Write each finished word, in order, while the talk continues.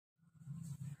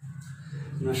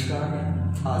नमस्कार।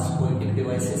 आज poetic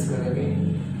devices करेंगे।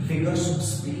 फिगर्स ऑफ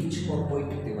स्पीच और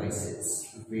poetic devices,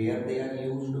 where they are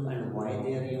used and why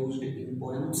they are used in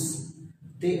poems.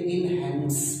 They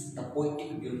enhance the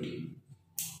poetic beauty.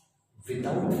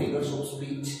 Without figures of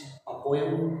speech, a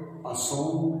poem, a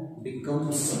song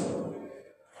becomes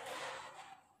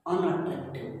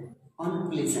unattractive,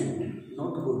 unpleasant,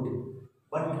 not good.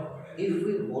 But if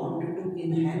we want to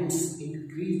enhance,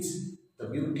 increase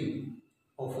the beauty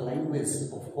of language,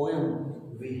 of poem,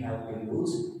 we have to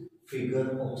use figure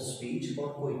of speech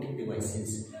or poetic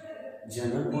devices.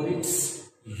 General poets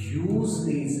use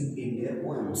these in their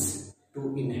poems to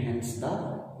enhance the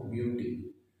beauty.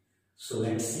 So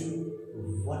let's see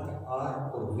what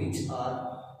are or which are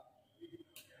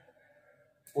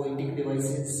poetic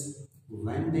devices,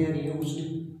 when they are used.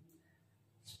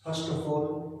 First of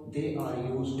all, they are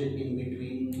used in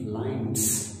between lines,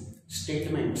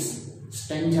 statements,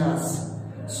 stanzas.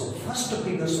 So first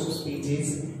figures of speech is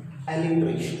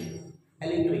alliteration.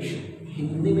 Alliteration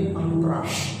Hindi में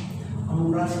अनुप्रास.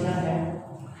 अनुप्रास क्या है?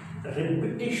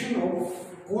 Repetition of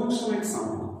consonant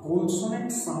sound.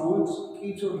 Consonant sounds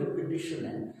की जो repetition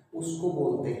है उसको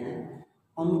बोलते हैं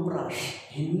अनुप्रास.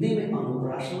 हिंदी में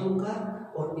अनुप्रास अलंकार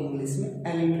और इंग्लिश में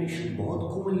alliteration. बहुत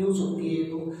कॉमन यूज होती है,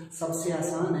 तो सबसे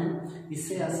आसान है.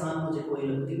 इससे आसान मुझे कोई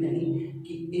लगती नहीं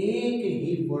कि एक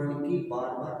ही वर्ण की बार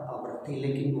बार आवृत्ति,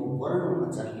 लेकिन वो वर्ण होना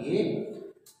चाहिए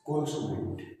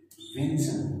कॉन्सोनेंट,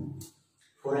 व्यंजन.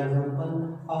 For example,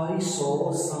 I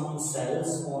saw some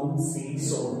sales on सी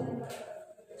शोर.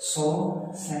 सॉ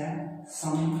से,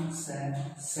 सम से,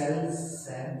 सेल्स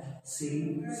से, सी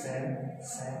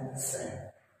से.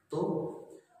 तो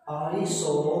I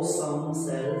saw some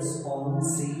cells on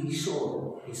seashore.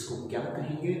 इसको क्या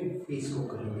कहेंगे? इसको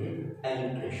कहेंगे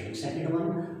alliteration. Second one,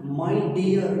 my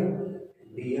dear.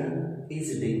 Dear is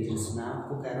dangerous. मैं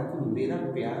आपको कह रहा हूँ कि मेरा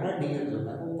प्यारा dear जो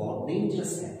है वो बहुत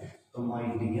dangerous है. तो my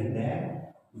dear dad,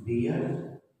 dear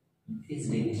is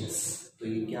dangerous. तो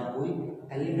ये क्या हुई?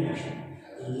 alliteration.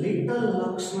 Little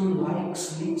Lakshman likes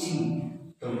lychee.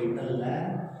 तो little la.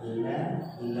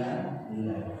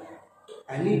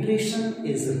 Alliteration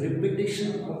is repetition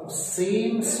of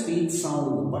same speech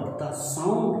sound, but the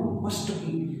sound must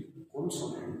be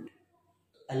consonant.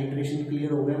 Alliteration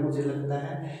clear हो गया मुझे लगता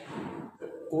है.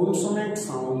 Consonant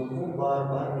sound को बार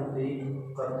बार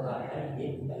रिपीट करता है ये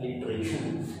alliteration.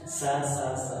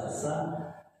 सा.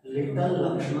 Little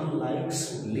Lakshman likes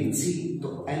lychee.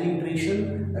 तो alliteration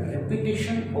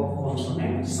repetition of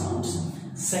consonant sounds.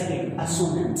 Second,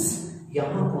 assonance.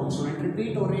 यहाँ कॉन्सोनेंट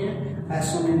रिपीट हो रहे हैं.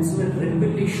 एसोनेंस में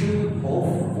रिपीटिशन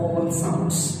ऑफ वोवल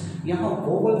साउंड्स. यहाँ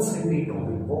वोवल्स रिपीट हो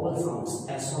रहे हैं, वोवल साउंड्स.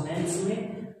 एसोनेंस में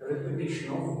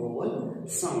repetition of vowel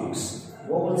sounds.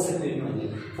 Vowels repeat होंगे.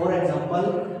 For example,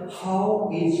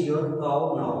 how is your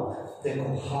cow now. देखो,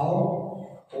 how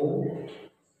O,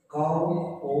 cow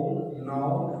O,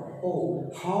 now O.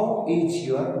 How is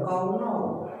your cow now.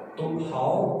 तो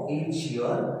how is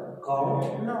your cow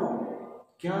now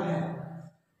क्या है?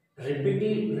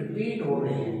 Repeat हो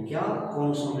रहे हैं क्या?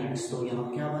 कॉन्सोनेंट्स. तो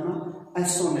यहाँ क्या बना?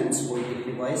 एसोनेंस. पोएटिक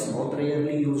डिवाइस बहुत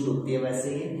रेयरली यूज्ड होती है वैसे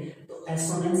ही. तो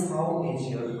assonance, how is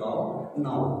your cow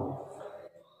now.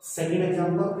 Second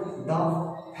example, the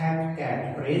fat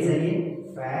cat. Phrase है ये,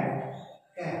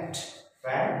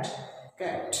 fat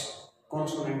cat.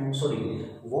 Consonant, sorry,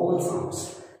 vowel sounds.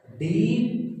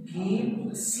 Deep,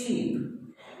 keep, sleep.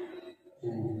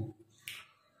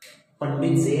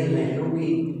 Pandit Jawaharlal Nehru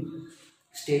की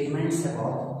statements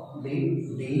about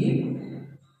deep,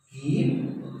 keep,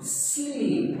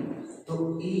 sleep. तो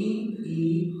e.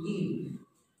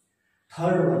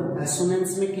 Third one,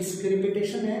 assonance में किसकी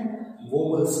रिपीटेशन है?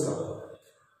 Vowels का.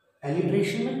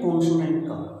 Alliteration में consonant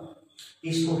का.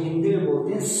 इसको हिंदी में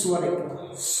बोलते हैं स्वर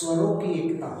एकता, स्वरों की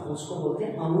एकता. उसको बोलते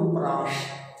हैं अनुप्रास.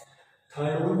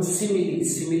 Third one, simile.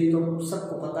 सिमिली तो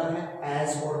सबको पता है,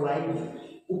 एज और लाइक.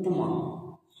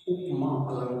 उपमा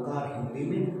अलंकार हिंदी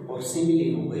में, और सिमिली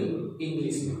हो गई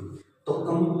इंग्लिश में. तो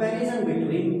comparison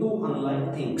between two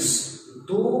unlike things.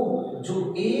 दो जो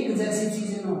एक जैसी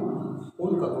चीजें ना होना,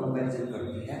 उनका कंपैरिजन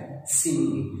करती है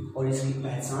सिमिली. और इसकी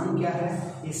पहचान क्या है?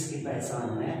 इसकी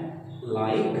पहचान है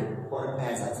लाइक और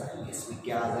एज आ जाएंगे. इसमें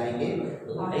क्या आ जाएंगे?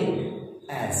 Like,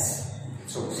 as.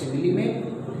 सो सिमिली में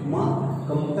उपमा,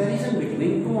 comparison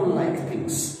between two unlike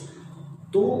things.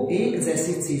 तो एक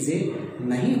जैसी चीजें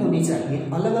नहीं होनी चाहिए,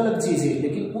 अलग अलग चीजें,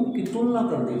 लेकिन उनकी तुलना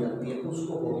कर दी जाती है,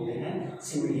 उसको बोलते हैं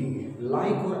सिमिली.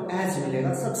 लाइक और एज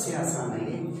मिलेगा, सबसे आसान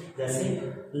है ये. जैसे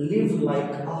लिव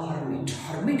लाइक अ हर्मिट.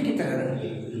 हर्मिट की तरह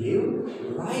रहिए. लिव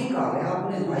लाइक आ गया,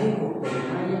 आपने लाइक को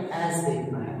देखना है या एज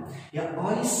देखना है. या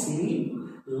I sleep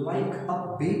like a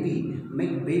baby. मैं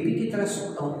बेबी की तरह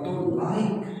सोता हूं, तो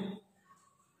like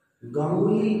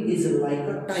Ganguly is like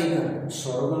a tiger.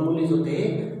 Saurav Ganguly जो थे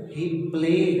he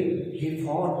played he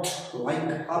fought like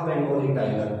a Bengali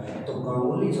tiger. तो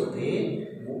गांगुली जो थे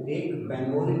वो एक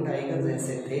बंगाली टाइगर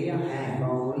जैसे थे या हैं।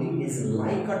 Ganguly is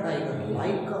like a tiger.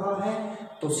 Like कहा है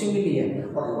तो सिमिली है,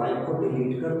 और लाइक को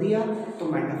डिलीट कर दिया तो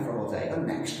मेटाफर हो जाएगा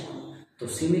नेक्स्ट वन। तो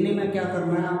सिमिली में क्या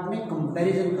करना है, आपने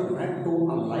कंपैरिजन करना है टू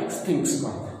अनलाइक थिंग्स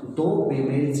का, दो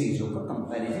बेमेल चीजों का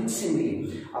कंपैरिजन सिमिली।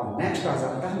 अब नेक्स्ट आ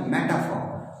जाता है मेटाफर।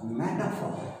 मेटाफर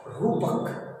रूपक,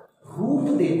 रूप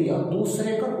दे दिया,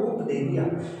 दूसरे का रूप दे दिया।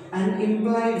 एन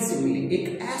इम्प्लाइड सिमिली,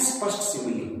 एक अस्पष्ट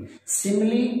सिमिली।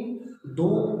 सिमिली दो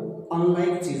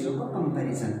अनलाइक चीजों का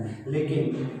कंपैरिजन, लेकिन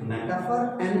metaphor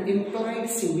and implied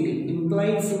simile.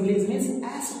 Implied similes means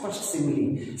अस्पष्ट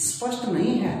सिमिली, स्पष्ट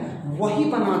नहीं है वही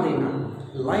बना देना,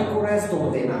 लाइक और एज तोड़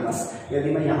देना बस। यदि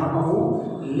मैं यहाँ कहूँ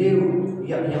लिव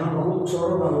या यहाँ कहूँ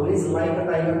Saurav Ganguly is like a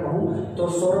tiger कहूँ तो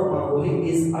Saurav Ganguly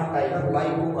is a tiger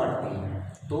like को काटती है,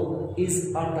 तो इज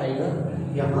अ टाइगर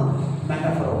यहाँ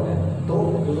मेटाफर हो गया। तो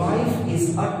लाइफ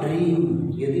इज अ ड्रीम,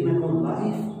 यदि मैं कहूँ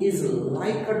life is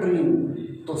like a dream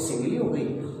तो सिमिली हो गई,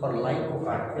 और लाइफ को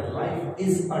काट कर लाइफ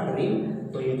इज अ ड्रीम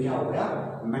तो ये क्या हो गया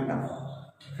मेटाफर।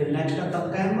 फिर नेक्स्ट है the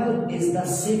camel is the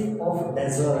ship of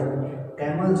desert.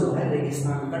 Camel जो है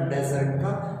रेगिस्तान का, डेजर्ट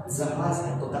का जहाज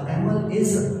है, तो the camel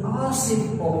is a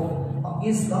ship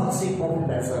of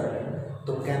desert.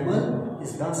 तो camel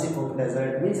is the ship of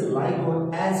desert means like और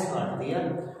एज काट दिया,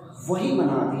 वही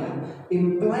बना दिया,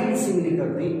 इंप्लाइड सिमिली कर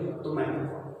दी तो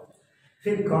मेटाफर।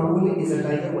 फिर गांगुली इज अ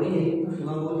टाइगर, वही है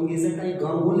Ganguly is a tiger,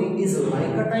 Ganguly is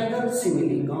like a tiger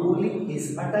simile, Ganguly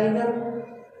is a tiger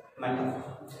metaphor.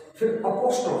 फिर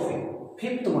apostrophe,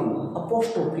 fifth one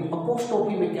apostrophe.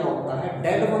 Apostrophe में क्या होता है,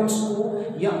 डेड वंस को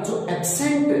या जो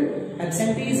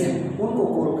एब्सेंटीज है उनको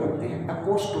कॉल करते हैं।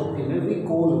 अपोस्ट्रोफी में we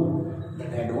call the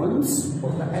dead once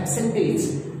और the absentees.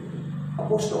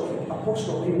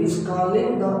 Apostrophe means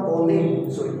calling the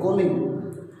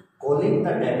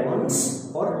dead once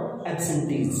और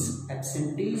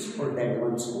एब्सेंटीज और डेड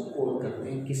वंस को कॉल करते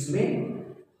हैं, किसमें,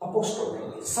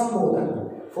 अपोस्ट्रोफी। संबोधन,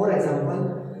 फॉर एग्जांपल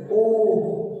ओ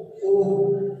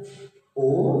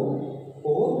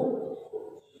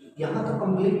यहां तक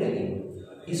कंप्लीट है,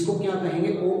 इसको क्या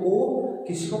कहेंगे, ओ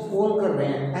किसी को कॉल कर रहे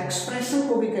हैं। एक्सप्रेशन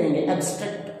को भी कहेंगे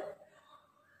एब्स्ट्रैक्ट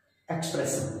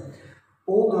एक्सप्रेशन।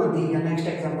 ओ गांधी, या नेक्स्ट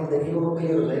एग्जांपल देखिए वो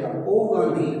क्लियर हो जाएगा। ओ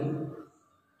Gandhi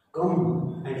come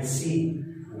and see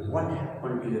what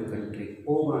happened to your country.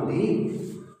 ओ गांधी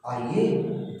आइए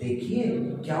देखिए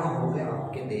क्या हो गया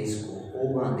आपके देश को। ओ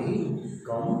Gandhi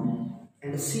come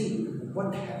and see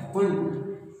what happened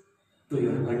to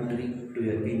your country, to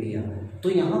your India. तो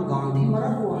यहाँ गांधी मरा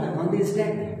हुआ है, गांधी इज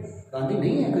डेड, गांधी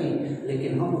नहीं है कहीं,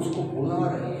 लेकिन हम उसको बुला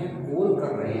रहे हैं, कॉल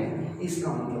कर रहे हैं।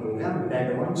 इसका मतलब हो गया डेड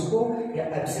वंस को या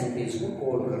एब्सेंटीज को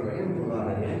कॉल कर रहे हैं, बुला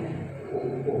रहे हैं,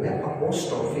 हो गया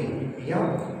अपोस्ट्रोफी। या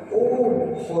ओ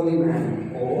होली मैन,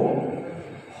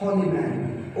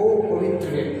 ओ पवित्र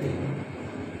व्यक्ति,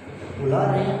 बुला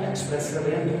रहे हैं, एक्सप्रेस कर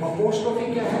रहे हैं। तो अपोस्ट्रोफी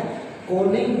क्या है,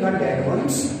 कॉलिंग द डेड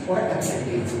वंस और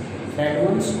एब्सेंटीज। डेड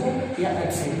वंस को या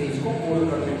एब्सेंटीज को कॉल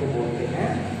करने को बोलते हैं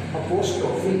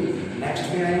अपोस्ट्रोफी। नेक्स्ट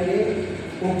में आएंगे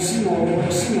ऑक्सीमोरोन,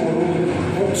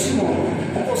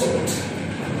 अपोजिट,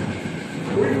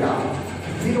 उल्टा,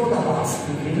 विरोधाभास,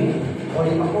 और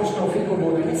ये अपोस्ट्रोफी को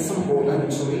बोलेंगे संबोधन।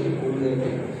 सॉरी भूल गए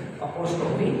थे,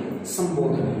 अपोस्ट्रोफी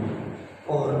संबोधन।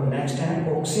 और नेक्स्ट है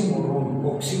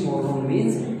oxymoron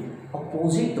means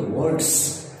opposite words,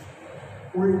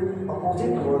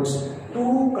 to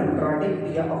contradict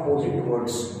या अपोजिट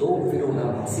वर्ड्स, दो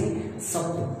विरोधाभासी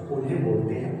शब्द, उन्हें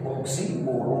बोलते हैं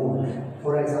oxymoron.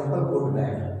 For example good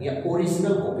bad, या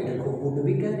ओरिजिनल कॉपी। देखो गुड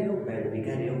भी कह रहे हो, बैड भी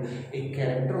कह रहे हो। एक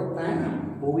कैरेक्टर होता है ना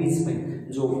मूवीज में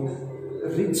जो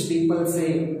रिच पीपल से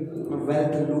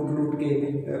वेल्थ लूट के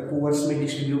पुअर्स में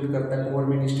डिस्ट्रीब्यूट करता है, पुअर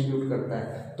में डिस्ट्रीब्यूट करता है,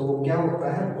 तो वो क्या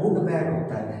होता है, गुड बैड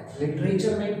होता है।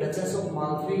 लिटरेचर में डचेस ऑफ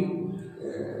मालफी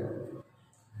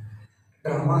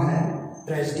ड्रामा है,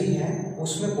 ट्रेजेडी है,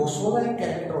 उसमें बोसोला एक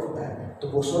कैरेक्टर होता है। तो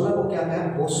बोसोला को क्या कहा,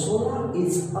 Bosola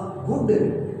is a good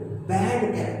bad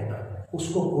character.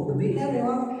 उसको गुड भी कह रहे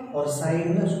हो और साइड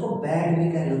में उसको बैड भी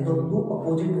कह रहे हो, तो दो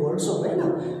अपोजिट वर्ड्स हो गए ना,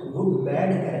 गुड बैड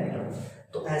कैरेक्टर।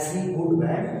 तो ऐसे ही गुड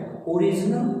बैड,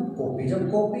 ओरिजिनल कॉपी। जब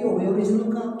कॉपी हो गई,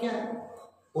 ओरिजिनल का क्या है,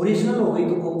 ओरिजिनल हो गई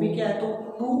तो कॉपी क्या है, तो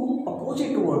टू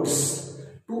अपोजिट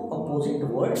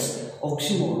वर्ड्स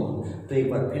ऑक्सीमोरोन। तो एक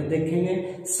बार फिर देखेंगे,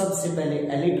 सबसे पहले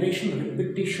alliteration,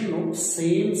 repetition of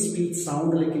same speech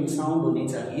sound, लेकिन साउंड होनी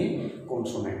चाहिए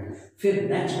कॉन्सोनेंट। फिर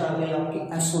नेक्स्ट आ गई आपकी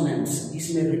assonance,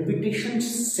 इसमें रिपीटिशन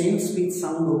सेम स्पीच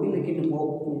साउंड होगी, लेकिन वो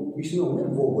इसमें होंगे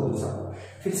वोवल साउंड।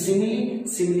 फिर सिमिली,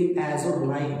 सिमिली एज और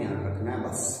लाइक ध्यान रखना है,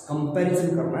 बस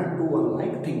कंपैरिजन करना है टू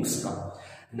अनलाइक थिंग्स का।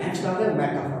 नेक्स्ट आ गया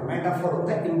मेटाफर। मेटाफर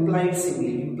होता है इंप्लाइड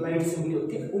सिमिली। इंप्लाइड सिमिली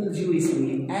होती है उलझी हुई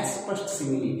सिमिली, अस्पष्ट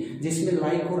सिमिली, जिसमें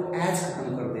लाइक और एज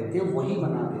खत्म कर देते हैं, वही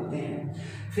बना देते हैं।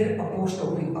 फिर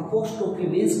apostrophe. Apostrophe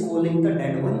means calling the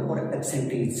dead one और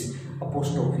एब्सेंटीज,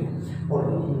 अपोस्ट्रोफी। और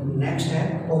नेक्स्ट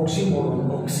है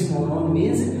oxymoron. Oxymoron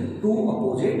means to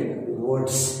opposite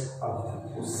words.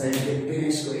 अब उस साइड देखते हैं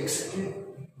इसको, एक सेकेंड।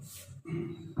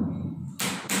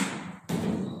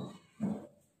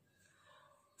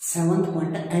 सेवंथ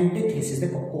पॉइंट है एंटीथेसिस।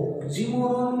 देखो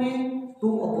ऑक्सीमोरन में टू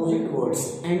अपोजिट वर्ड्स,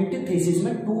 एंटीथेसिस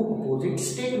में to opposite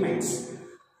statements,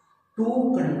 to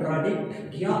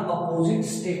contradict या अपोजिट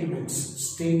स्टेटमेंट्स।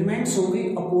 स्टेटमेंट्स होंगे,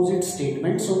 अपोजिट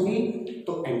स्टेटमेंट्स होंगी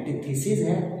तो एंटीथेसिस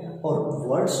है, और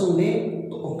वर्ड्स होंगे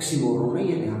तो ऑक्सीमोरन है,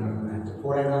 ये ध्यान रखना है।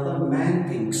 For example man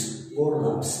thinks God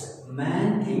loves.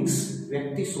 Man thinks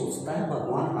व्यक्ति सोचता है,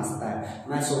 भगवान हंसता है।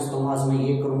 मैं सोचता हूँ आज मैं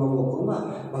ये करूंगा वो करूंगा,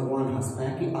 भगवान हंसता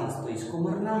है कि आज तो इसको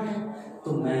मरना है।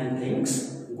 तो man thinks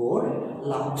God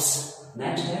loves.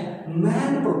 Next है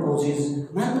मैन प्रपोजेस।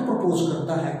 मैन तो प्रपोज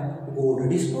करता है, गॉड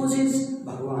डिस्पोजेस,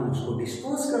 भगवान उसको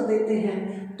डिस्पोज कर देते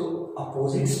हैं। तो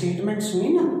अपोजिट स्टेटमेंट्स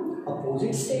हुई ना,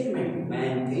 opposite statement.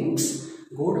 Man thinks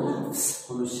God loves,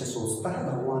 मनुष्य सोचता है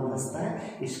भगवान हंसता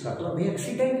है, इसका तो अभी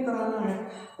एक्सीडेंट कराना है।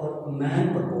 और man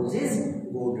proposes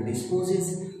God disposes.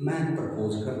 Man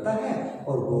propose करता है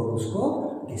और गॉड उसको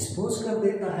डिस्पोज कर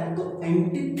देता है। तो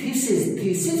एंटीथेसिस,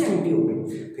 थीसिस एंटी हो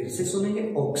गई। फिर से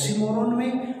सुनेंगे ऑक्सीमोरन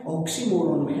में,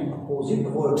 ऑक्सीमोरन में अपोजिट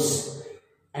वर्ड्स,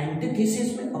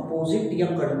 एंटीथेसिस में अपोजिट या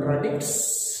कंट्राडिक्ट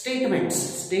स्टेटमेंट्स।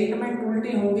 स्टेटमेंट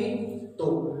उल्टी होंगी तो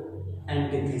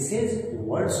एंटीथेसिस,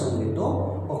 वर्ड्स होंगे तो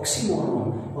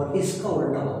ऑक्सीमोरन, और इसका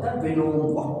उल्टा होता है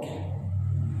विलोम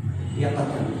वाक्य या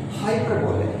कथन।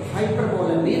 हाइपरबोले।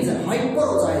 हाइपरबोले मीन्स हाइपर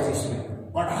हो जाए जिसमें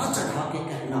बढ़ा चढ़ा के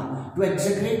कहना, to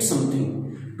exaggerate something,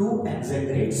 to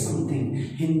exaggerate something.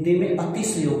 Hindi में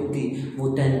अतिशयोक्ति, वो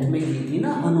 10th में की थी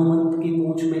ना, हनुमंत की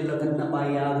पूंछ में लगन न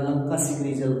पाई आग, लंका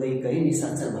सिगरी जल गई, कहीं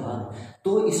निशाचर भाग।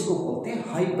 तो इसको बोलते हैं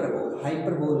hyperbole.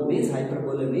 Hyperbole means,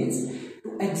 hyperbole means to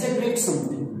exaggerate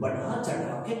something, बढ़ा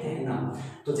चढ़ा के कहना।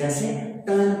 तो जैसे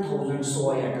 10,000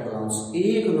 saw at a glance,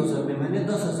 एक नजर में मैंने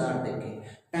 10,000 देखे।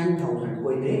 10,000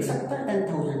 कोई देख सकता है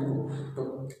 10,000 को, तो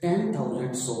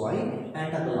 10,000 saw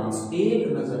at a glance, एक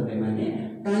नजर में मैंने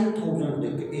 10,000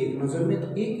 देखे। एक नजर में तो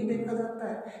एक ही देखा जाता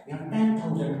है, यहाँ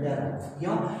 10,000 कह रहा है।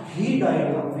 या he died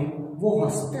laughing, वो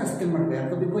हंसते हंसते मर गया।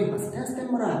 कभी कोई हंसते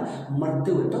हंसते मरा?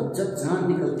 मरते हुए तो जब जान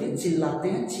निकलती है चिल्लाते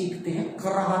हैं, चीखते हैं,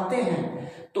 कराहते हैं,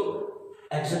 तो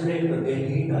एक्सग्रेट करते हैं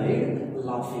he died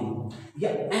laughing। या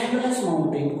एंडलेस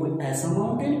माउंटेन, कोई ऐसा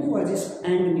माउंटेन भी हुआ जिसका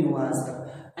एंड नहीं हुआ आज तक।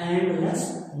 एंडलेस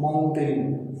माउंटेन,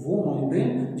 वो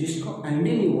माउंटेन जिसका एंड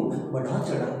ही नहीं हुआ, बढ़ा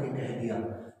चढ़ा के कह दिया।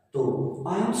 तो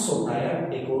आई एम सो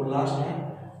टायर्ड, एक और लास्ट है,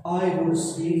 I would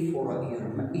sleep for a year,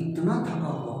 मैं इतना थका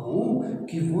हुआ हूँ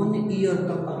कि 1 ईयर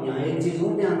तक। अब यहाँ एक चीज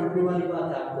और ध्यान रखने वाली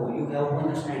बात है आपको, यू हैव टू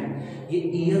अंडरस्टैंड, ये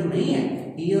ईयर नहीं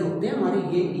है, ईयर होते हैं हमारे,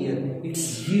 ये ईयर, इट्स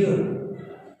ईयर।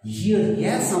 ईयर,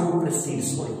 यह साउंड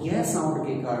प्रेसीड्स, और यह साउंड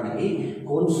के कारण ही,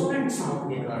 कॉन्सोनेंट साउंड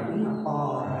के कारण ही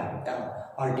आर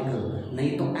आर्टिकल,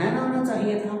 नहीं तो एन आना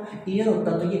चाहिए था। ईयर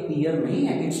होता तो ये ईयर नहीं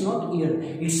है, it's not year,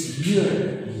 it's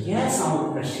year. यह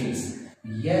साउंड प्रेसीड्स,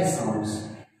 यह साउंड्स,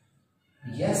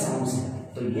 यह साउंड्स,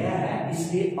 तो यह है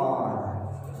इसलिए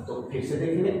आर। तो फिर से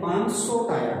देखेंगे, आई एम सो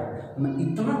टायर्ड, मैं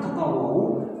इतना थका हुआ हूं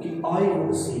कि I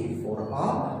would sleep for a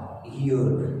year,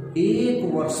 1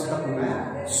 वर्ष तक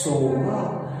मैं सोऊंगा।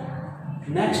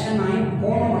 नेक्स्ट है 9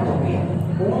 ओनोमाटोपिया।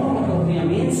 ओनोमाटोपिया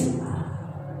means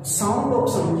sound of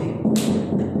something,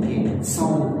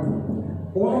 sound.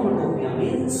 ओनोमाटोपिया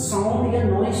means sound या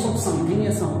नॉइस ऑफ समथिंग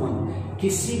या समवन,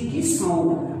 किसी की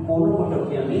साउंड।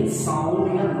 ओनोमाटोपिया मीन्स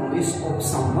साउंड या नॉइस ऑफ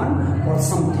समवन और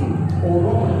समथिंग।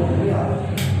 ओनोमाटोपिया,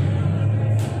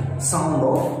 sound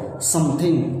of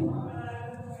something.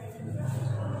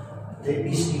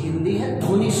 इसकी हिंदी है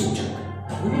ध्वनि सूचक,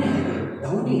 ध्वनि है,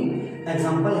 ध्वनि।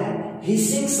 एग्जाम्पल है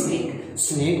हिसिंग स्नेक,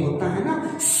 स्नेक होता है ना,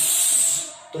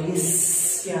 तो ये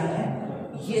क्या है,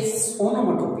 ये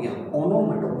ओनोमाटोपिया।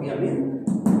 ओनोमाटोपिया mean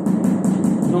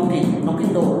knocking,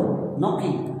 knocking door,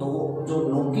 knocking. तो जो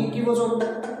नॉकिंग की वो जो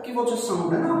टक टक की वो जो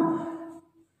साउंड है ना,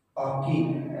 आपकी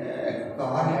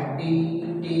कार है टी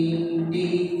टी टी,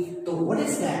 तो what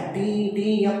is that, T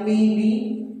T या P P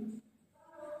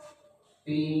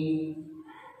P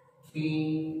P,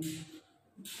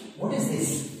 what is this?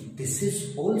 This is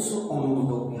also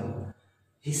ओनोमाटोपिया।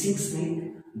 Hissing snake,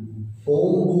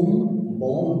 Baum boom,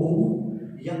 Baum boom,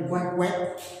 या क्वैक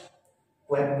क्वैक,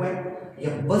 क्वैक क्वैक,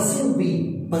 या buzzing B,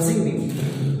 buzzing B.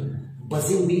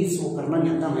 Buzzing बीज वो करना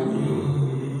नहीं आता मैं,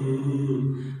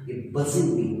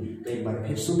 बजिंग बी। तो एक बार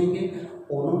फिर सुनेंगे,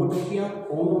 ओनोमोटोपिया,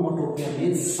 ओनोमोटोपिया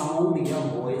मीन्स साउंड या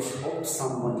वॉइस ऑफ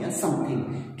समवन या समथिंग,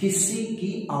 किसी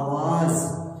की आवाज।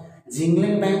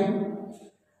 Jingling bang,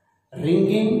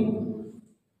 ringing,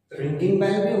 ringing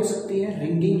bell भी हो सकती है,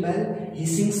 ringing bell,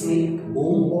 hissing snake,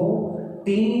 boom boom,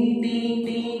 T T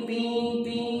T P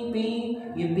P P.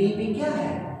 ये पी पी क्या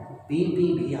है? पी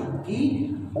पी भी आपकी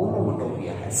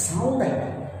ओनोमोटोपिया है, साउंड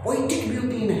है। पोएटिक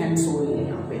ब्यूटी इनहैंस हो रही है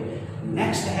यहाँ पे।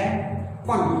 नेक्स्ट है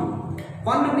पन।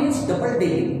 पन means double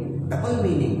dealing, double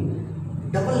meaning,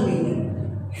 double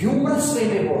meaning. Humorous way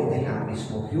में बोलते हैं आप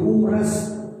इसको, ह्यूमरस,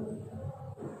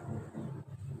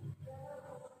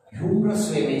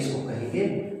 ह्यूमरस वे में इसको कहेंगे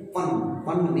पन।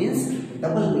 पन means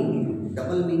double meaning,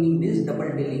 double meaning means double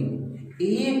dealing.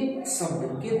 एक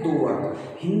शब्द के दो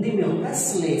अर्थ। हिंदी में होता है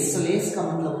स्लेस, स्लेस का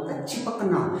मतलब होता है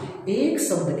चिपकना, एक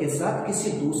शब्द के साथ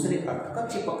किसी दूसरे अर्थ का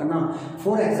चिपकना।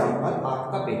 फॉर एग्जाम्पल,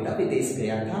 आपका बेटा विदेश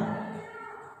गया था,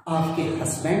 आपके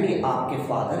हस्बैंड या आपके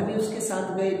फादर भी उसके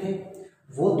साथ गए थे,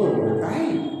 वो तो लौट आए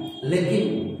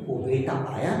लेकिन वो बेटा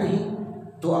आया नहीं,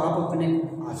 तो आप अपने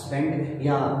हस्बैंड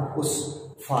या उस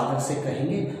फादर से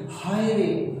कहेंगे, हाय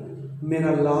रे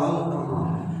मेरा लाल कहाँ?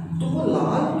 तो वो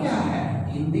लाल क्या है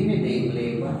हिंदी में देख ले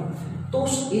एक बार। तो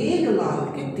उस एक लाल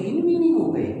के तीन मीनिंग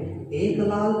हो गए। एक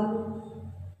लाल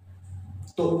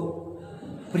तो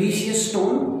प्रीशियस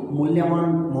स्टोन,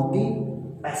 मूल्यवान मोती,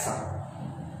 पैसा।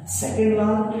 सेकंड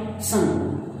लाल सन,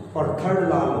 और थर्ड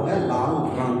लाल हो गया लाल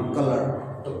रंग, कलर।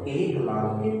 तो एक लाल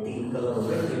के तीन कलर हो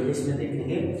गए। इंग्लिश में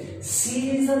देखेंगे, सी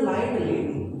इज अ लाइट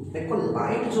लेडी। देखो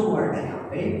लाइट जो वर्ड है यहाँ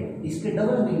पे, इसके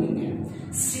डबल मीनिंग है।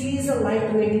 सी इज अ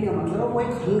लाइट लेडी का मतलब वो एक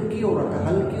हल्की औरत है।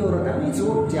 हल्की औरत है मीन्स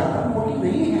वो ज्यादा मोटी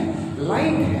नहीं है,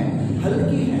 लाइट है,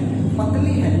 हल्की है,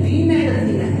 पतली है, लीन एंड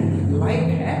थिन है। लाइट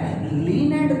है,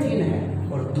 लीन एंड थिन है।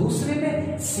 और दूसरे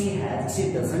में सी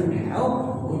डजंट हैव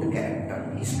गुड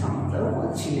कैरेक्टर, इसका मतलब वो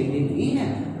अच्छी लेडी नहीं है,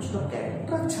 उसका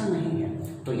कैरेक्टर अच्छा नहीं है।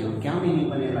 तो यहाँ क्या मीनिंग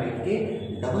बने लाइट के?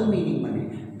 डबल मीनिंग बने।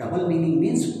 डबल मीनिंग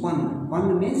मीन्स पन,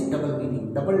 पन means double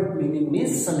meaning, double meaning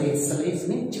means सलेस, सलेस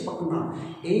में चिपकना,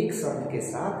 एक शब्द के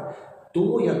साथ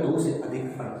दो या दो से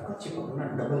अधिक अर्थ का चिपकना,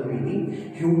 डबल मीनिंग।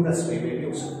 ह्यूमरस वे में भी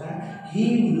हो सकता है, ही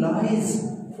लाइज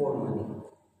फॉर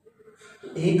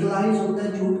मनी। एक लाइज होता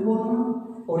है झूठ बोलना,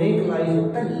 और एक लाइज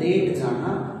होता है लेट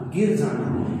जाना, गिर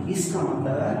जाना। इसका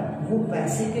मतलब है वो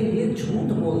पैसे के लिए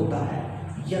झूठ बोलता है,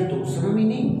 या दूसरा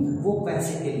मीनिंग वो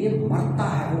पैसे के लिए मरता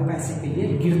है, वो पैसे के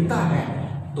लिए गिरता है।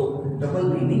 तो double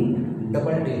meaning,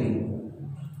 double dealing.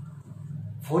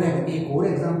 For एक और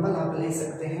एग्जांपल आप ले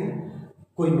सकते हैं,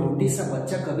 कोई नोटिस है,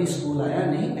 बच्चा कभी स्कूल आया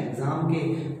नहीं, एग्जाम के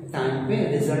टाइम पे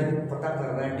रिजल्ट पता कर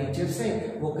रहा है टीचर से,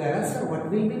 वो कह रहा है sir what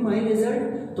will be my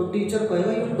result? तो टीचर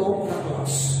कहेगा यू टॉप द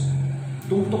क्लास,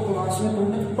 तुम तो क्लास में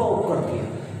तुमने टॉप कर दिया।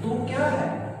 तो क्या है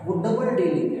वो? डबल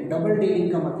डीलिंग है। डबल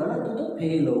डीलिंग का मतलब है तो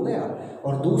फेल हो गया,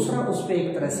 और दूसरा उस पर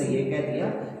एक तरह से ये कह दिया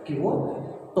कि वो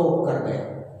टॉप कर गया।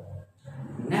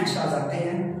 नेक्स्ट आ जाते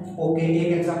हैं। ओके,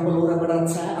 एक एग्जांपल और बड़ा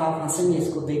अच्छा है, आप हंसेंगे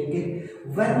इसको देख के।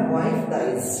 व्हेन वाइफ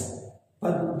डाइज,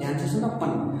 ध्यान से सुना,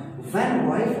 पन। When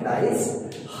wife dies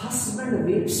husband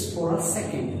weeps for a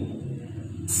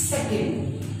second,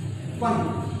 second पन।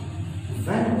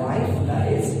 व्हेन वाइफ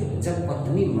डाइज, जब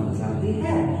पत्नी मर जाती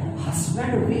है,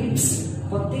 हस्बैंड वीप्स,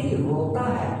 पति रोता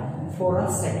है, फॉर अ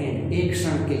सेकेंड, एक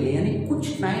क्षण के लिए, यानी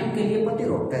कुछ टाइम के लिए पति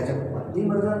रोता है। जब पत्नी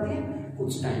मर जाती है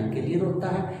कुछ टाइम के लिए रोता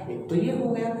है। एक तो ये हो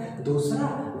गया। दूसरा,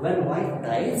 when wife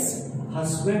dies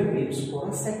husband weeps for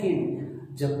a second,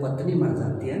 जब पत्नी मर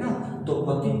जाती है ना तो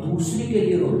पति दूसरी के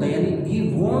लिए रोता है, यानी ही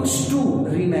वांट्स टू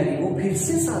रीमैरी, वो फिर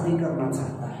से शादी करना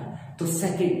चाहता है। तो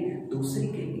सेकेंड, दूसरी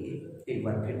के लिए। एक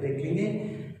बार फिर देख लेंगे,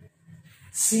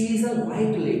 सी is a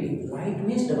light lady. Light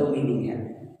means double meaning है,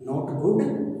 नॉट गुड,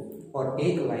 और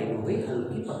एक लाइन हो गई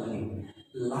हल्की पतली।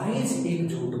 लाइज एक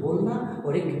झूठ बोलना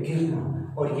और एक गिरना,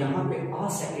 और यहाँ पे आ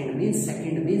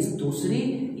सेकेंड मीन्स दूसरी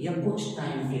या कुछ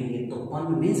टाइम के लिए। तो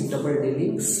पन मीन्स डबल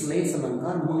डीलिंग, स्लेस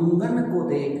अलंकार, मंगन को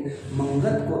देख,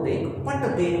 मंगत को देख, पट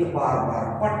देख बार बार,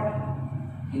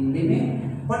 पट हिंदी में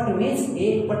पट मीन्स,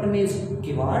 एक पट मीन्स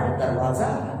किवाड़ दरवाजा,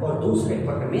 और दूसरे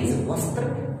पट मीन्स वस्त्र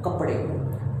कपड़े।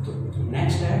 तो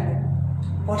नेक्स्ट है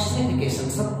पर्सनिफिकेशन।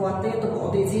 सबको आते हैं तो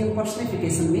बहुत ईजी है।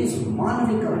 पर्सनिफिकेशन मीन्स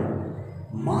मानवीकरण,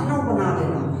 मानव बना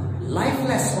देना।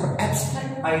 लाइफलेस और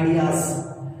abstract ideas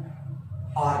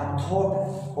are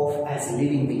thought of as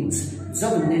living beings.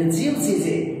 जब निर्जीव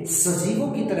चीजें सजीवों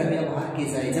की तरह व्यवहार की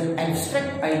जाए, जब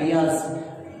एब्स्ट्रैक्ट आइडियाज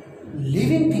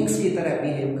लिविंग थिंग्स की तरह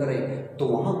बिहेव करे, तो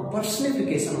वहां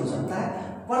पर्सनिफिकेशन हो जाता है।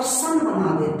 पर्सन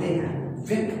बना देते हैं,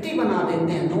 व्यक्ति बना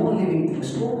देते हैं, नॉन लिविंग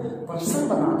थिंग्स को पर्सन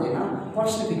बना देना,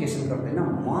 पर्सनिफिकेशन कर देना,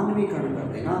 मानवीकरण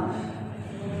कर देना।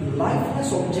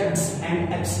 Lifeless objects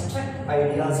and abstract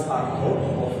ideas are thought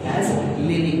of as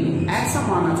living. ऐसा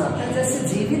माना जाता है जैसे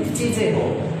जीवित चीजें हो।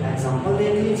 एग्जांपल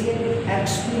देख लीजिए,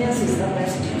 experience is the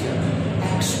best teacher.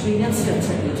 Experience से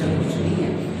अच्छा टीचर कुछ नहीं है,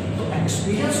 तो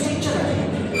एक्सपीरियंस टीचर है,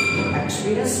 तो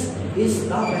experience is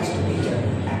the best teacher.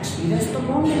 Experience तो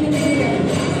नॉन लिविंग है,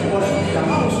 और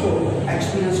जहां उसको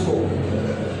एक्सपीरियंस को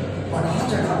बढ़ा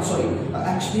चढ़ा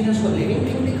एक्सपीरियंस को लिविंग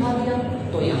थिंग दिखा दिया,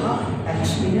 तो यहाँ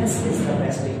experience is the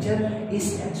best teacher, इस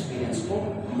एक्सपीरियंस को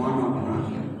मानव बना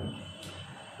दिया।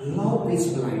 Love is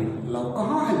blind. लव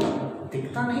कहाँ है? लव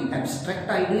दिखता नहीं, एब्स्ट्रैक्ट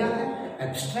आइडिया है,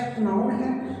 एब्स्ट्रैक्ट नाउन है।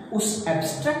 उस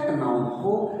एब्स्ट्रैक्ट नाउन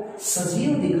को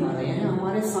सजीव दिखा रहे हैं,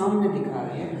 हमारे सामने दिखा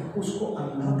रहे हैं, उसको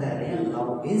अंधा कह रहे हैं।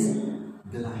 Love is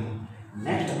blind.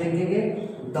 नेक्स्ट देखेंगे,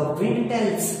 द विंड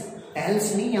टेल्स।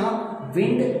 टेल्स नहीं, यहाँ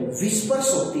विंड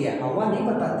विस्पर्स होती है, हवा नहीं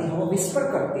बताती, हवा विस्पर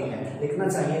करती है। लिखना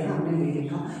चाहिए ना, हमने नहीं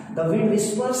लिखा। The wind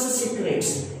whispers secrets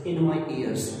in my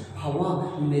years. हवा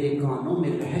मेरे कानों में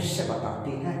रहस्य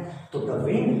बताती है, तो the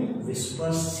wind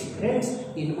whispers secrets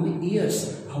in my years.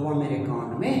 हवा मेरे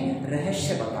कान में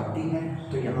रहस्य बताती है।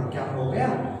 तो यहाँ क्या हो गया?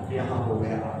 यहाँ हो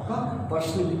गया आपका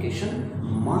पर्सनिफिकेशन,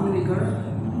 मानवीकरण,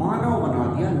 मानव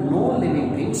बना दिया। Know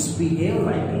living things behave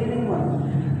like living one.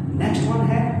 Next one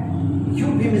है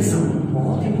यूफेमिज्म।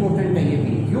 बहुत इंपॉर्टेंट है ये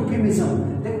भी। यूफेमिज्म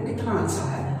देखो कितना अच्छा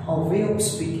है, अ way of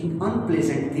speaking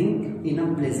unpleasant thing in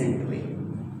a pleasant way.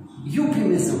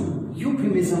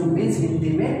 Euphemism means Hindi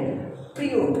में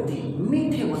प्रियोक्ति,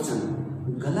 मीठे वचन।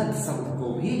 गलत शब्द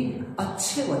को भी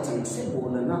अच्छे वचन से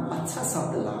बोलना, अच्छा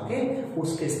शब्द लाके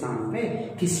उसके स्थान पे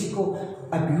किसी को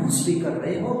अब्यूज भी कर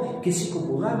रहे हो, किसी को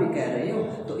बुरा भी कह रहे हो,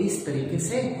 तो इस तरीके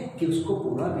से कि उसको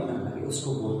बुरा भी ना लगे,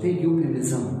 उसको बोलते हैं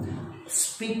euphemism.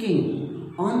 Speaking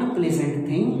unpleasant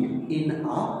thing in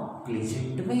a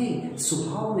pleasant वे,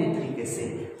 सुभावने तरीके से।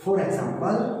 For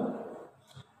example,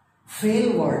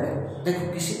 fail word.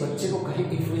 देखो किसी बच्चे को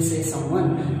कहें इफ वी से समवन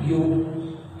यू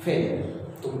फेल,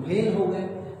 तुम फेल हो गए,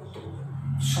 तो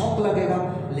शॉक लगेगा।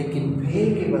 लेकिन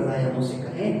फेल के बजाय हम उसे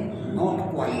कहें नॉट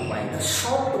क्वालिफाइड।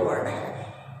 शॉर्ट वर्ड है,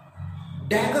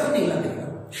 डैगर नहीं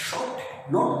लगेगा, शॉर्ट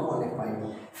है, नॉट क्वालिफाइड।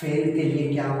 फेल के लिए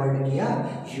क्या वर्ड किया?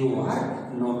 You are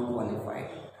not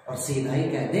qualified. और सीधा ही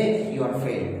कह दे यू आर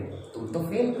फेल, तुम तो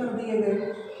फेल कर दिए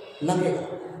गए,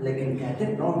 लगेगा। लेकिन कहते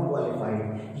नॉट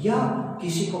क्वालिफाइड। या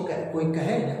किसी को कोई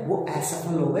कहे वो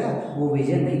असफल हो गया, वो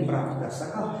विजय नहीं प्राप्त कर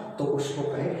सका, तो उसको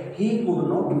कहे he could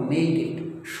not make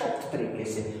it, short तरीके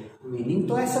से। मीनिंग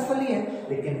तो असफल ही है,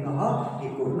 लेकिन कहा he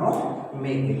could not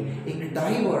make it. एक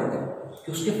डाई वर्ड है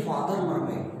कि उसके फादर मर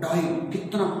गए। डाई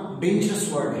कितना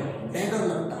डेंजरस वर्ड है, डैगर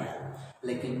लगता है,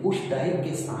 लेकिन उस डाई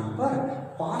के स्थान पर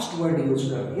पास्ट वर्ड यूज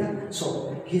कर दिया। सो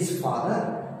हिज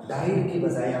फादर डाइड की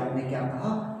बजाय आपने क्या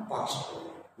कहा? Past word.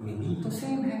 मीनिंग तो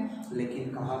सेम है, लेकिन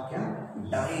कहा क्या?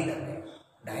 Died away.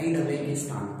 डाइड अवे के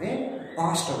स्थान पे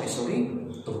पास्ट अवे, सॉरी,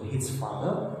 तो his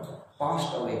father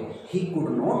passed away. He could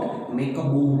not make a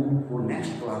move, वो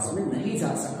नेक्स्ट क्लास में नहीं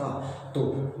जा सका, तो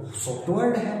सॉफ्ट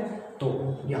वर्ड है। तो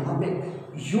यहाँ पे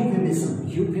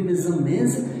euphemism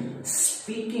means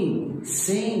speaking,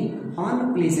 saying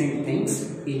unpleasant things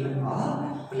in a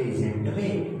pleasant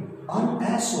वे।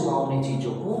 असुभावनी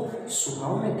चीजों को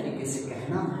सुभावने तरीके से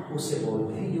कहना, उसे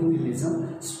बोलते हैं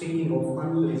euphemism. Speaking of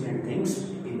unpleasant things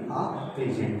in a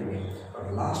pleasant वे।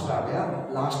 और लास्ट आ गया,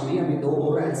 लास्ट में अभी दो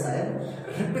हो रहा है शायद।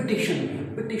 रिपीटिशन।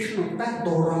 रिपीटिशन होता है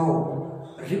दोहराव,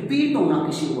 रिपीट होना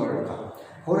किसी वर्ड का।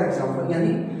 फॉर एग्जाम्पल,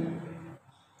 यानी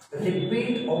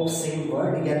रिपीट ऑफ सेम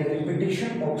वर्ड, यानी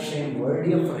रिपीटिशन ऑफ सेम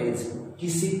वर्ड या फ्रेज।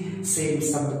 किसी सेम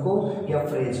शब्द को या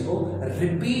फ्रेज को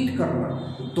रिपीट करना,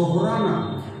 दोहराना।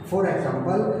 For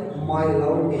example, my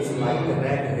love is like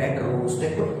red red rose.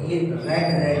 देखो ये रेड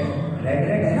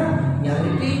है ना, यहाँ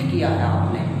रिपीट किया है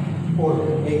आपने। और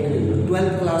एक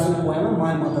 12th क्लास में पोएम है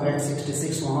माई मदर एट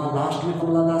 66, वहां लास्ट में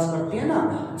कमला दास करती है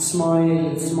ना,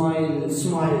 स्माइल स्माइल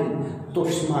स्माइल, तो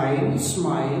स्माइल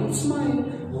स्माइल स्माइल,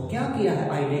 वो क्या किया है?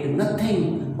 I did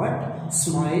nothing but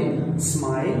smile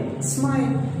smile smile.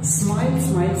 Smile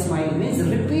smile smile means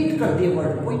repeat कर दिया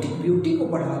वर्ड, पोएटिक ब्यूटी को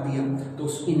बढ़ा दिया, तो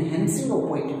enhancing of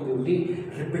poetic beauty,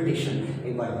 repetition.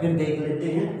 एक बार फिर देख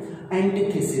लेते हैं।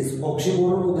 एंटीथेसिस,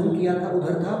 ऑक्सीमोरन उधर किया था,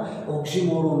 उधर था।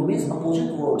 Oxymoron means opposite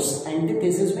words,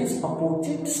 antithesis means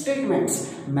opposite statements.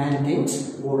 Man thinks,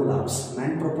 God loves.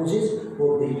 Man proposes,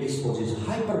 God disposes.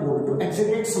 Hyperbole, to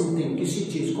एक्सैगरेट something, किसी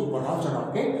चीज को बढ़ा चढ़ा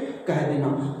के कह देना,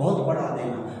 बहुत बढ़ा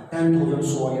देना। 10,000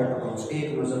 सौ या टकराउस,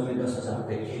 एक नजर में 10,000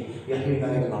 देखे, या ही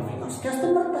डायरेक्ट लाफिंग।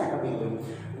 कैसे मरता है कभी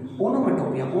कोई?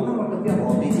 ओनोमेटोपिया। ओनोमेटोपिया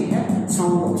बहुत इजी है,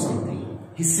 sound of something,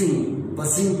 hissing,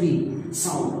 buzzing भी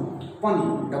साउंड। पन,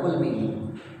 डबल मीनिंग,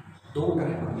 दो तरह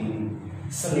का मीनिंग।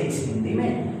 सलेक्स हिंदी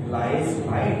में लाइज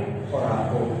लाइट और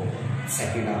आपको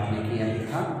सेकंड आपने किया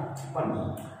लिखा पढ़ना।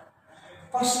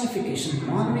 पर्सनिफिकेशन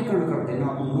मानवीकरण कर देना,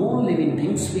 non living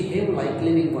things behave like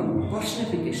living one,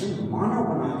 personification मानव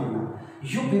बना देना।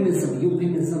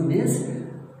 यूफेमिज्म मीन्स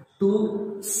टू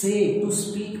से to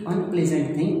speak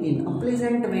unpleasant thing in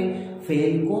unpleasant way.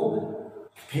 Fail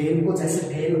को जैसे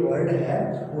फेल वर्ड है,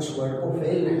 उस वर्ड को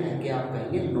फेल न कह के आप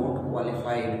कहेंगे नॉट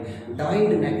क्वालिफाइड,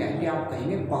 डाइड न कह के आप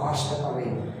कहेंगे पास्ट अवे,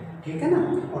 ठीक है ना।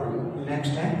 और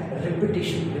नेक्स्ट है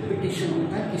रिपीटिशन। रिपीटिशन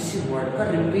होता है किसी वर्ड का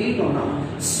रिपीट होना,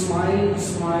 smile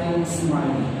smile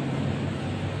smile,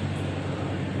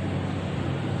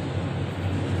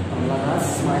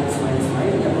 smile smile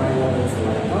smile,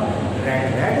 red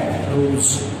red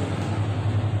rose.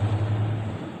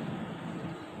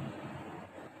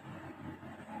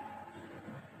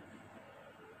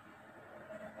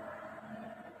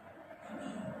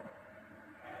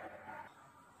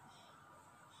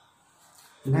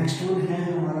 Next one है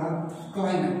हमारा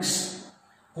क्लाइमैक्स।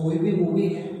 कोई भी मूवी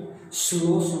है,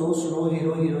 slow slow slow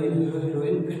hero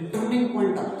heroine फिर टर्निंग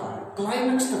पॉइंट आता है,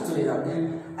 क्लाइमैक्स तक चले जाते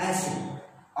हैं। ऐसे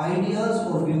आइडियाज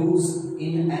और views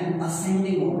in an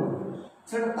ascending order,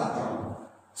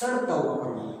 चढ़ता हुआ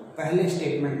क्रम। पहले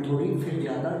स्टेटमेंट थोड़ी, फिर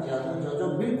ज्यादा ज्यादा ज्यादा,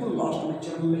 बिल्कुल लास्ट में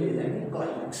चरम पे ले जाएंगे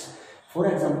climax. For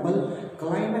example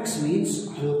climax means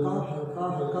हल्का हल्का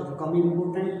हल्का, कम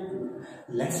important,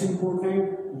 less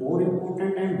important, more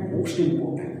important and most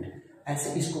important,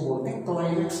 ऐसे इसको बोलते हैं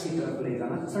क्लाइमैक्स की तरफ ले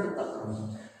जाना, चढ़ता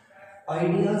क्रम।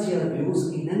 आइडियाज या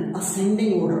views in an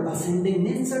ascending order, ascending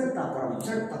में चढ़ता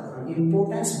क्रम,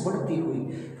 इंपोर्टेंस बढ़ती हुई।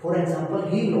 For example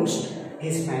he lost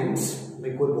his fans,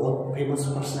 कोई बहुत फेमस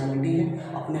पर्सनैलिटी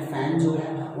है, अपने फैन जो है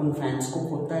उन फैंस को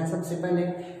खोता है सबसे पहले,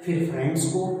 फिर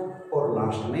फ्रेंड्स को, और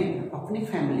लास्ट में अपनी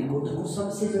फैमिली को। देखो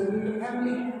सबसे जरूरी तो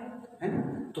फैमिली है ना,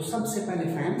 तो सबसे पहले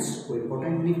फैंस कोई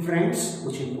इंपॉर्टेंट नहीं, फ्रेंड्स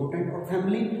कुछ इंपॉर्टेंट, और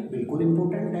फैमिली बिल्कुल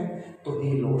इंपॉर्टेंट है। तो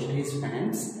he lost his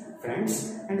fans, friends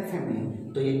and family,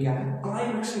 तो ये क्या है,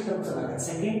 क्लाइमैक्स की तरफ चला गया।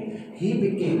 Second,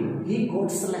 he got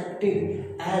selected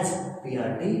as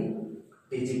PRT,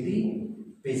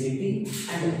 PGT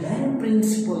and then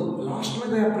principal, last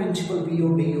में गया प्रिंसिपल,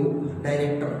 बीओडीओ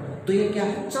डायरेक्टर, तो ये क्या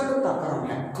है, चढ़ता क्रम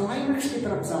है, क्लाइमैक्स की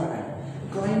तरफ जा रहा है।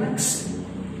 Climax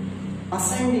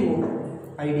ascending order,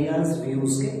 ideas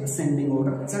views के असेंडिंग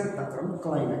ऑर्डर, चढ़ता क्रम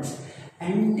climax.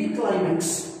 Anti climax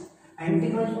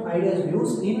ideas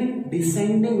views in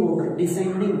descending order,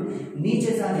 descending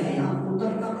नीचे जा रहे हैं, यहाँ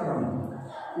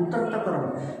उतरता क्रम,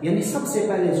 यानी सबसे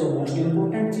पहले जो मोस्ट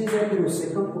इंपोर्टेंट चीज है, फिर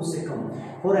उससे कम।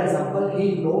 For example he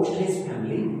lost his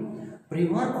family,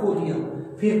 परिवार खो दिया,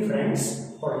 फिर फ्रेंड्स,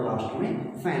 और लास्ट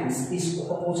में फैंस।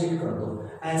 इसको अपोजिट कर दो,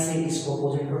 ऐसे इसको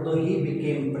अपोजिट कर दो, he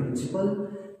became principal,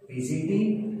 PGT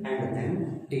and then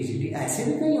TGT. ऐसे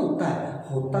भी नहीं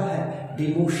होता है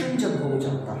डिमोशन जब हो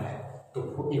जाता है। तो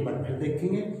एक बार फिर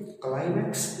देखेंगे,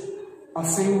 क्लाइमैक्स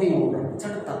असेंडिंग ऑर्डर,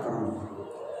 चढ़ता क्रम,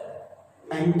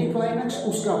 एंटी क्लाइमैक्स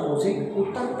उसका अपोजिट,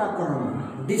 उतरता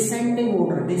क्रम, डिसेंडिंग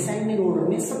ऑर्डर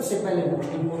में सबसे पहले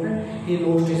most important, he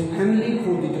lost his family,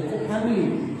 खो दी, देखो फैमिली,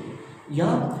 या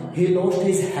he lost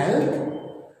his health,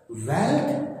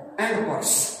 wealth and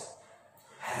purse.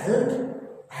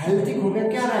 Health ही खो गया,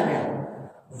 क्या रह गया,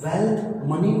 वेल्थ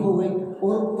मनी खो गई,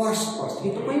 और पर्स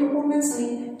ये तो कोई इंपोर्टेंस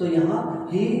नहीं, तो यहाँ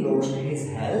he lost his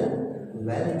health,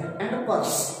 wealth and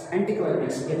purse, anti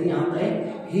climax. यदि यहाँ पे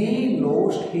he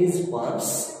lost his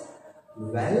purse,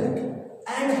 wealth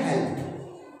and health,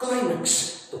 climax.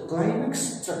 तो क्लाइमैक्स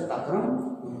चढ़ता क्रम,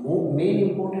 मेन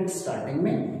इंपोर्टेंट स्टार्टिंग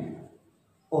में,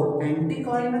 और एंटी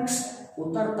क्लाइमैक्स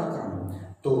उतरता क्रम।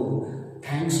 तो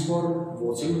thanks for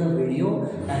watching the video,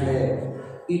 and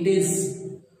it is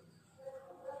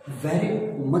very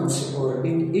much, or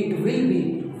it will be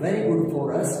very good for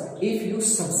us if you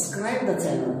subscribe the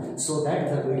channel, so that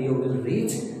the video will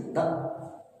reach the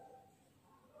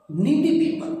needy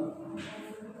people.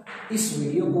 इस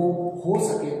video को हो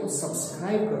सके तो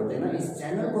subscribe कर देना, इस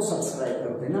channel को subscribe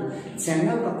कर देना।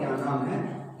 चैनल का क्या नाम है,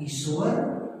 ईश्वर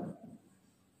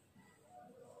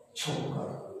छोकर।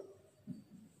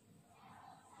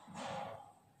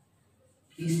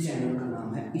 इस चैनल का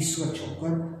नाम है ईश्वर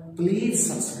Chhokar. Please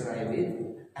subscribe it,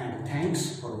 and thanks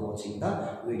for watching the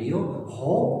video.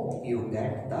 Hope you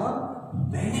get the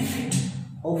benefit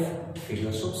of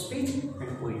figures of speech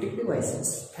and poetic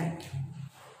devices. Thank you.